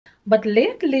But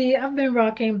lately, I've been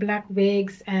rocking black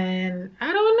wigs, and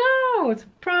I don't know. It's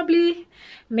probably,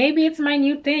 maybe it's my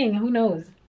new thing. Who knows?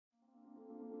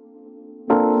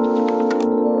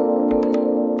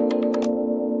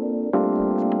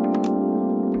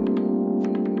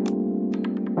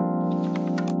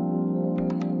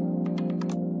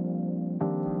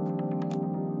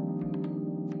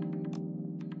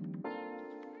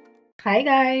 Hi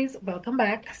guys, welcome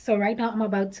back. So right now I'm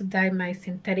about to dye my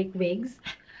synthetic wigs.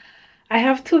 I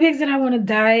have two wigs that I want to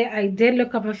dye. I did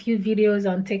look up a few videos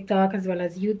on TikTok as well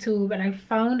as YouTube, and I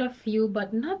found a few,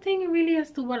 but nothing really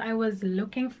as to what I was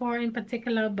looking for in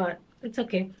particular, but it's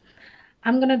okay.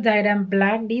 I'm gonna dye them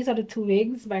black. These are the two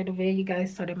wigs, by the way. You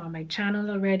guys saw them on my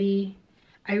channel already.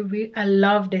 I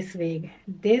love this wig.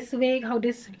 This wig, how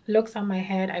this looks on my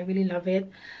head, I really love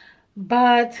it.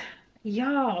 But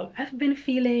y'all, I've been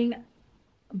feeling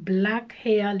black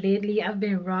hair lately. I've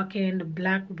been rocking the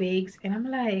black wigs, and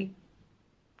I'm like,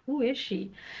 who is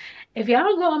she? If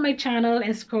y'all go on my channel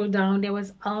and scroll down, there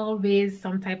was always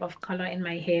some type of color in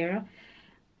my hair.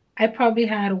 I probably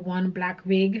had one black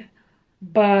wig,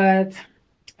 but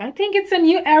I think it's a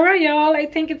new era, y'all. I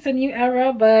think it's a new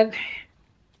era, but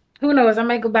who knows? I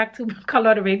might go back to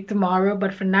color the wig tomorrow,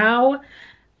 but for now,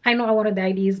 I know I want to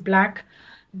dye these black.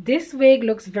 This wig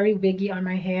looks very wiggy on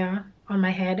my hair, on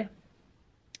my head.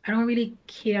 I don't really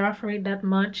care for it that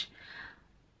much,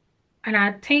 and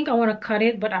I think I want to cut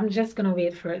it, but I'm just gonna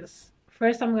wait first.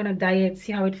 First, I'm gonna dye it,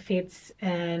 see how it fits,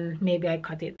 and maybe I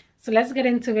cut it. So let's get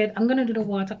into it. I'm gonna do the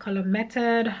watercolor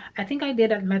method. I think I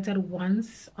did that method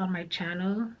once on my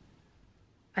channel.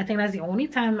 I think that's the only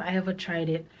time I ever tried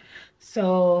it.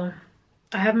 So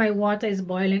I have my water is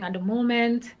boiling at the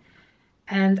moment,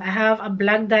 and I have a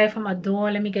black dye from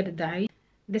Adore. Let me get the dye.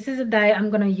 This is a dye I'm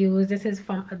gonna use. This is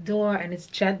from Adore, and it's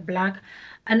jet black.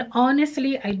 And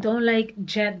honestly, I don't like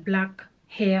jet black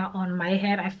hair on my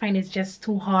head. I find it's just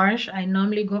too harsh. I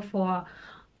normally go for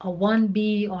a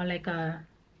 1B or like a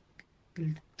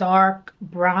dark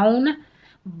brown,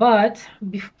 but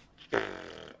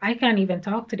I can't even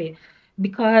talk today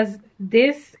because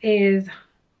this is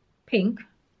pink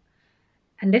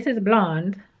and this is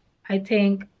blonde. I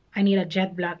think I need a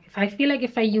jet black. If I feel like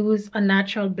if I use a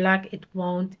natural black, it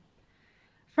won't.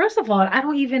 First of all, I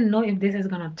don't even know if this is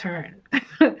gonna turn.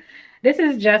 This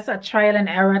is just a trial and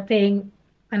error thing,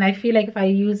 and I feel like if I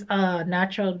use a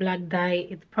natural black dye,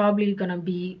 it's probably gonna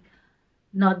be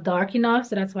not dark enough,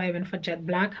 so that's why I went for jet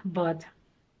black. But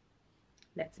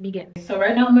let's begin. So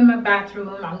right now I'm in my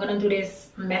bathroom. I'm gonna do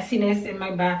this messiness in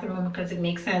my bathroom because it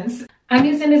makes sense. I'm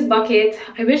using this bucket.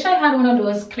 I wish I had one of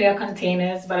those clear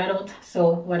containers, but I don't,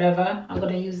 so whatever. I'm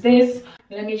gonna use this.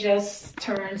 Let me just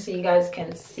turn so you guys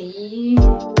can see.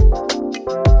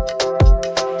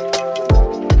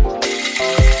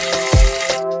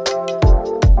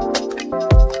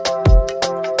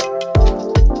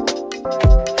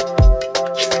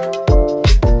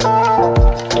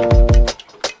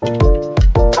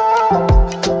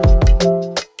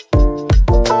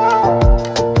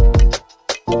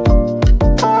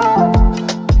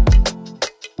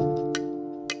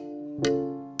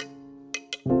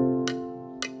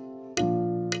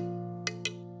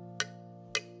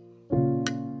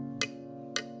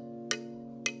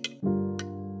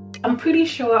 I'm pretty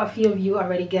sure a few of you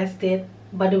already guessed it,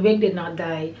 but the wig did not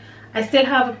dye. I still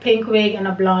have a pink wig and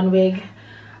a blonde wig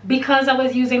because I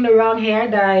was using the wrong hair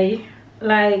dye.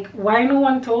 Like, why no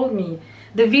one told me?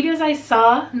 The videos I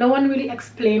saw, no one really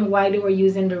explained why they were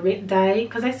using the red dye,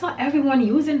 because I saw everyone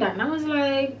using that and I was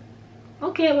like,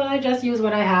 okay, well, I just use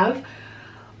what I have.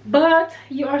 But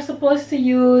you are supposed to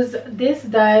use this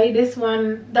dye, this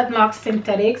one that marks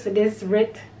synthetics, this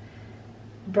red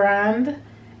brand,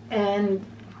 and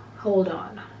hold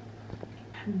on,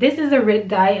 this is a red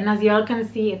dye, and as y'all can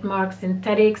see, it marks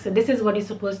synthetic. So this is what you're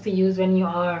supposed to use when you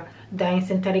are dyeing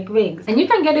synthetic wigs, and you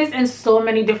can get this in so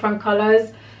many different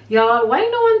colors. Y'all, why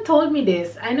no one told me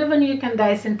this? I never knew you can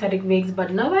dye synthetic wigs, but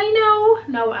now I know.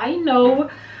 Now I know.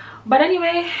 But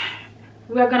anyway,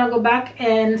 we're gonna go back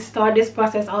and start this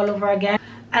process all over again,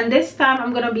 and this time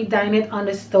I'm gonna be dyeing it on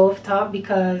the stove top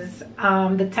because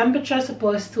the temperature is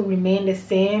supposed to remain the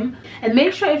same. And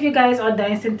make sure if you guys are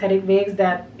dyeing synthetic wigs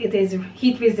that it is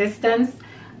heat resistance.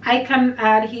 I can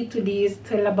add heat to these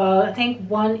till about, I think,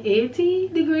 180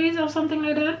 degrees or something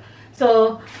like that.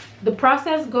 So the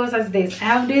process goes as this. I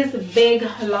have this big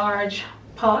large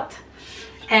pot,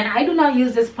 and I do not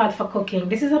use this pot for cooking.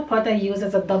 This is a pot I use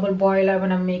as a double boiler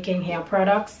when I'm making hair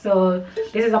products. So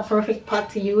this is a perfect pot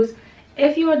to use.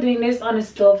 If you are doing this on a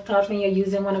stove top and you're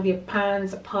using one of your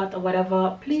pans, a pot or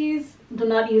whatever, please do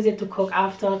not use it to cook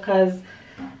after, because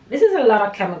this is a lot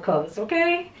of chemicals,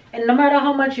 okay? and no matter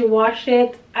how much you wash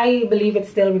it, I believe it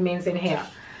still remains in here.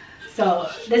 So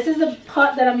this is the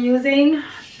pot that I'm using,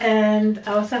 and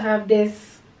I also have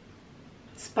this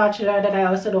spatula that I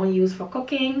also don't use for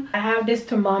cooking. I have this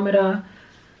thermometer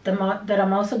that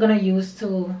I'm also going to use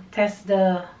to test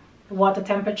the water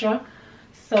temperature.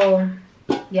 So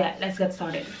yeah, let's get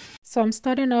started. So I'm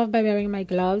starting off by wearing my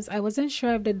gloves. I wasn't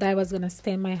sure if the dye was going to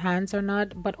stain my hands or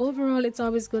not, but overall it's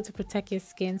always good to protect your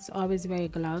skin, so always wear your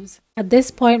gloves. At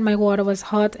this point my water was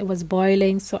hot, it was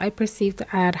boiling, so I proceeded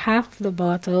to add half of the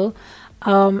bottle.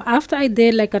 After I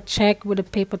did like a check with a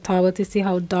paper towel to see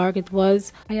how dark it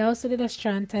was, I also did a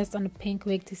strand test on the pink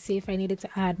wig to see if I needed to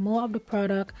add more of the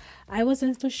product. I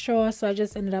wasn't too sure, so I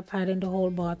just ended up adding the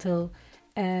whole bottle.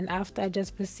 And after I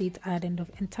just proceed adding the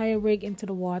entire wig into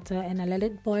the water, and I let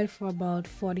it boil for about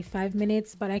 45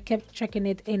 minutes, but I kept checking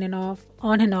it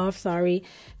on and off, sorry,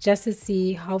 just to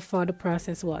see how far the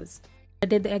process was. I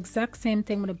did the exact same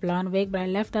thing with the blonde wig, but I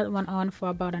left that one on for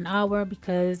about an hour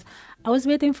because I was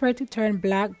waiting for it to turn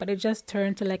black, but it just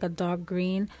turned to like a dark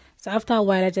green. So after a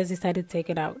while I just decided to take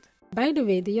it out. By the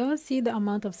way, do y'all see the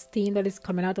amount of steam that is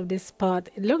coming out of this pot?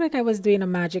 It looked like I was doing a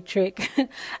magic trick.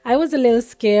 I was a little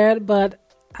scared, but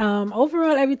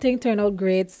overall everything turned out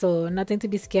great, so nothing to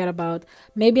be scared about.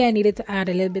 Maybe I needed to add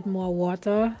a little bit more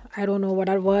water. I don't know what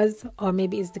that was, or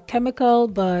maybe it's the chemical,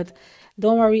 but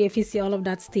don't worry, if you see all of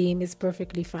that steam, it's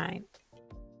perfectly fine.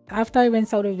 After I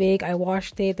rinsed out the wig, I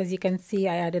washed it. As you can see,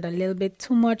 I added a little bit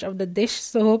too much of the dish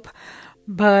soap.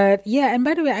 But yeah, and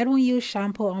by the way, I don't use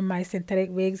shampoo on my synthetic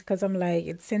wigs because I'm like,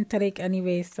 it's synthetic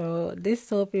anyway, so this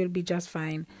soap will be just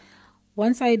fine.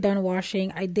 Once I done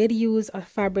washing, I did use a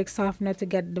fabric softener to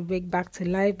get the wig back to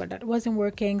life, but that wasn't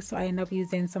working, so I ended up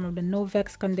using some of the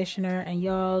Novex conditioner. And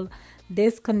y'all,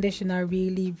 this conditioner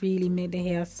really made the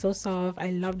hair so soft. I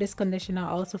love this conditioner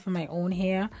also for my own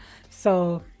hair.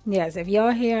 So yes, if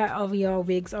your hair of your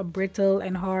wigs are brittle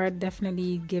and hard,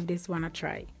 definitely give this one a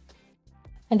try.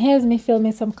 And here's me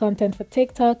filming some content for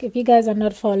TikTok. If you guys are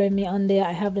not following me on there,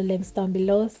 I have the links down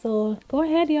below, so go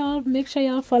ahead y'all, make sure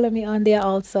y'all follow me on there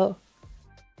also.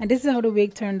 And this is how the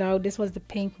wig turned out. This was the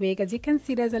pink wig. As you can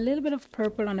see, there's a little bit of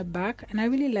purple on the back, and I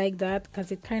really like that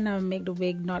because it kind of make the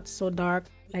wig not so dark.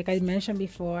 Like I mentioned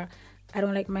before, I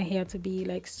don't like my hair to be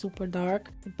like super dark.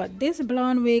 But this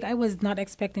blonde wig, I was not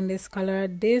expecting this color.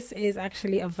 This is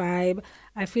actually a vibe.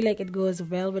 I feel like it goes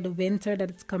well with the winter that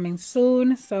it's coming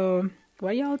soon. So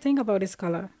what do y'all think about this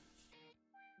color?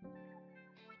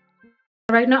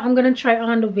 Right now I'm gonna try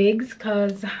on the wigs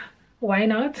because why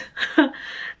not?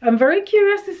 I'm very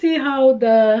curious to see how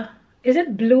is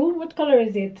it blue? What color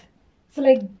is it? It's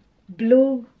like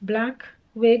blue black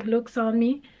wig looks on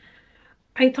me.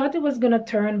 I thought it was gonna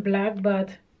turn black,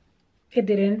 but it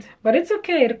didn't. But it's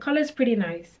okay, the color is pretty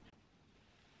nice.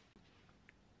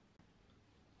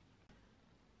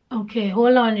 Okay,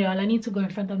 hold on y'all, I need to go in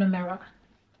front of the mirror.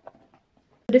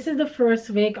 This is the first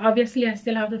wig. Obviously I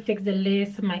still have to fix the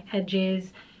lace, my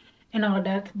edges and all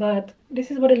that, but this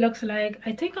is what it looks like.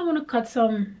 I think I want to cut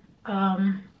some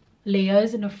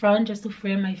layers in the front just to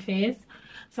frame my face,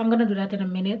 so I'm gonna do that in a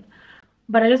minute.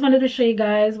 But I just wanted to show you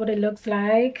guys what it looks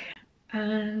like.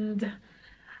 And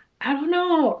I don't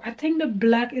know, I think the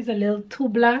black is a little too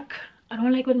black. I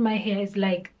don't like when my hair is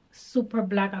like super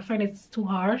black. I find it's too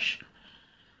harsh,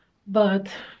 but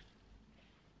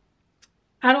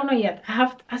I don't know yet.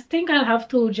 I think I'll have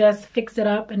to just fix it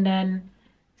up and then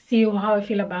see how I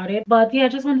feel about it. But yeah, I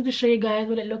just wanted to show you guys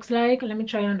what it looks like. Let me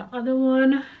try on the other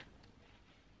one.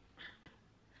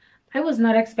 I was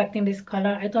not expecting this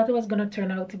color. I thought it was gonna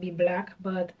turn out to be black,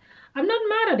 but I'm not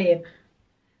mad at it.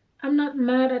 I'm not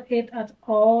mad at it at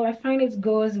all. I find it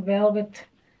goes well with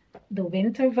the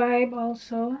winter vibe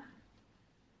also.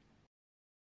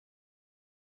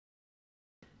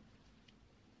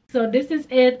 So this is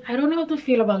it. I don't know how to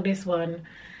feel about this one.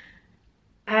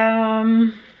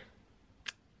 I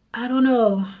don't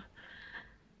know.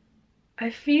 I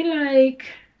feel like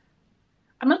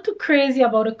I'm not too crazy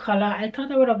about the color. I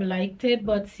thought I would have liked it,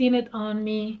 but seeing it on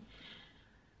me,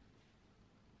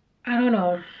 I don't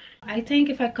know. I think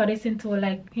if I cut this into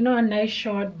like, you know, a nice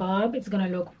short bob, it's gonna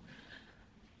look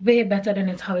way better than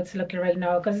it's how it's looking right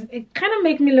now, because it kind of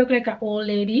make me look like an old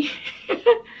lady.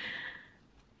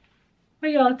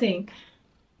 What y'all think?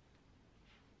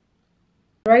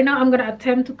 Right now I'm gonna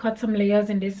attempt to cut some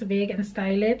layers in this wig and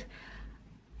style it.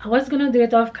 I was gonna do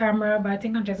it off camera, but I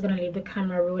think I'm just gonna leave the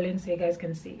camera rolling so you guys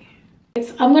can see.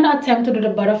 I'm gonna attempt to do the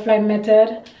butterfly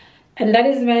method, and that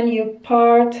is when you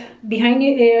part behind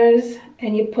your ears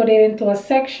and you put it into a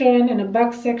section and a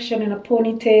back section and a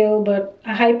ponytail, but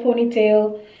a high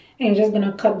ponytail, and you're just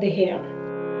gonna cut the hair.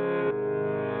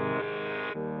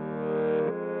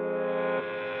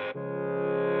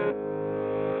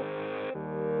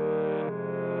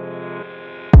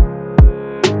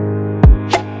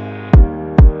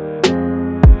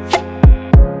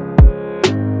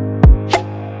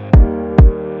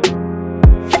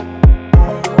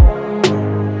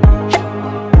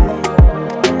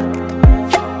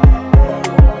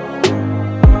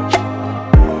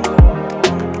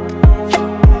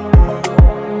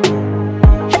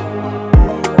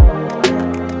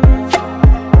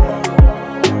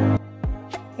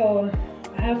 So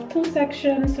I have two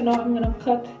sections, so now I'm gonna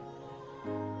cut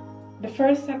the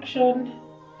first section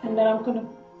and then I'm gonna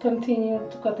continue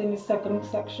to cut in the second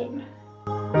section.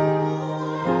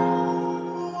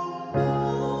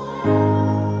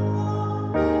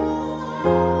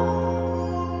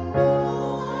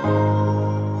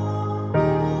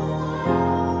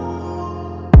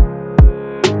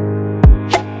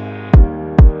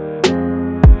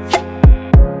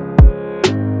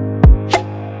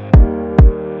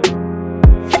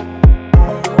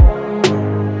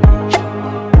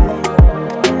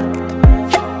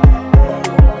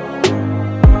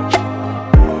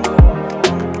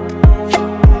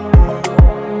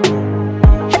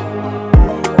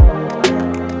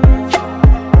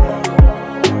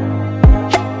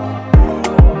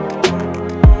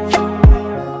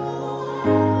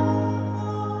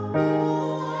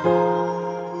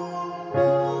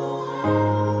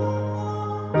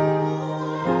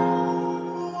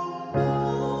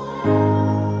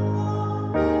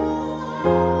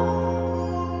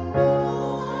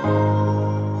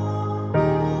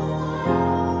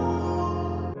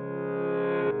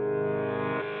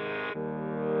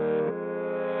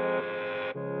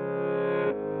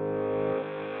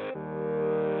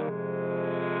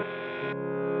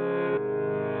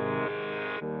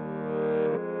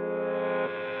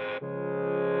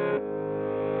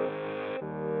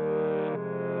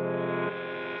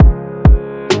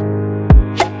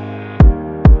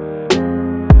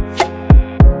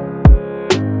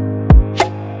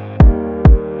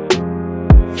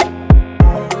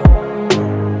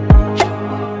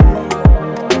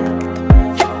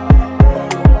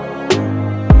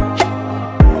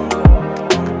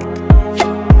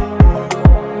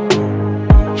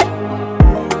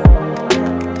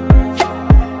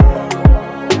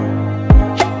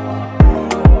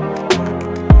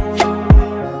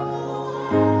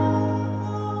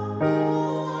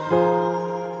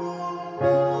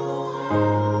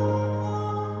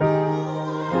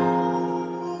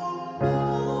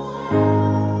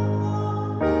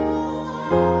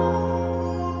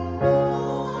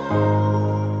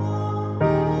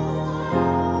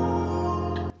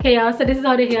 Okay, y'all, so this is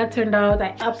how the hair turned out.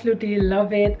 I absolutely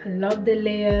love it. I love the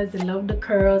layers, I love the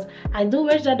curls. I do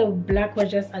wish that the black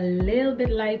was just a little bit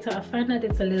lighter. I find that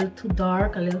it's a little too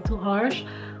dark, a little too harsh,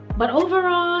 but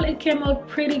overall it came out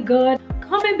pretty good.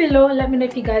 Comment below and let me know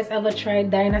if you guys ever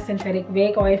tried dyeing a synthetic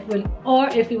wig, or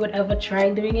if you would ever try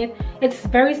doing it. It's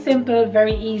very simple,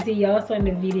 very easy. You also in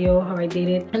the video how I did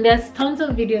it, and there's tons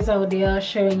of videos out there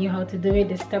showing you how to do it,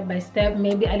 the step by step.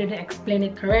 Maybe I didn't explain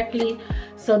it correctly,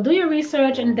 so do your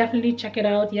research and definitely check it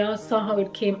out. Y'all saw how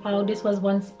it came out. This was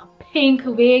once a pink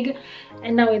wig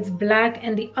and now it's black,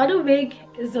 and the other wig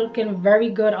is looking very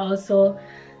good also.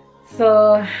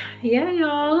 So yeah,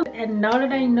 y'all, and now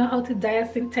that I know how to dye a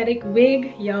synthetic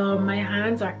wig, y'all, my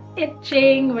hands are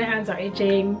itching.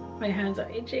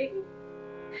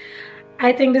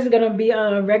 I think this is gonna be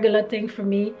a regular thing for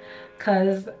me,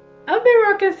 because I've been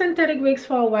rocking synthetic wigs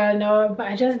for a while now, but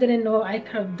I just didn't know I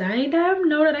could have dyed them.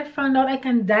 Now that I found out I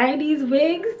can dye these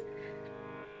wigs,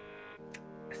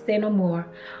 say no more.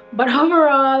 But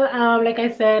overall, like I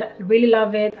said, I really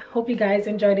love it. Hope you guys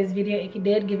enjoyed this video. If you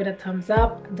did, give it a thumbs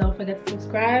up. Don't forget to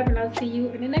subscribe, and I'll see you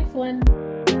in the next one.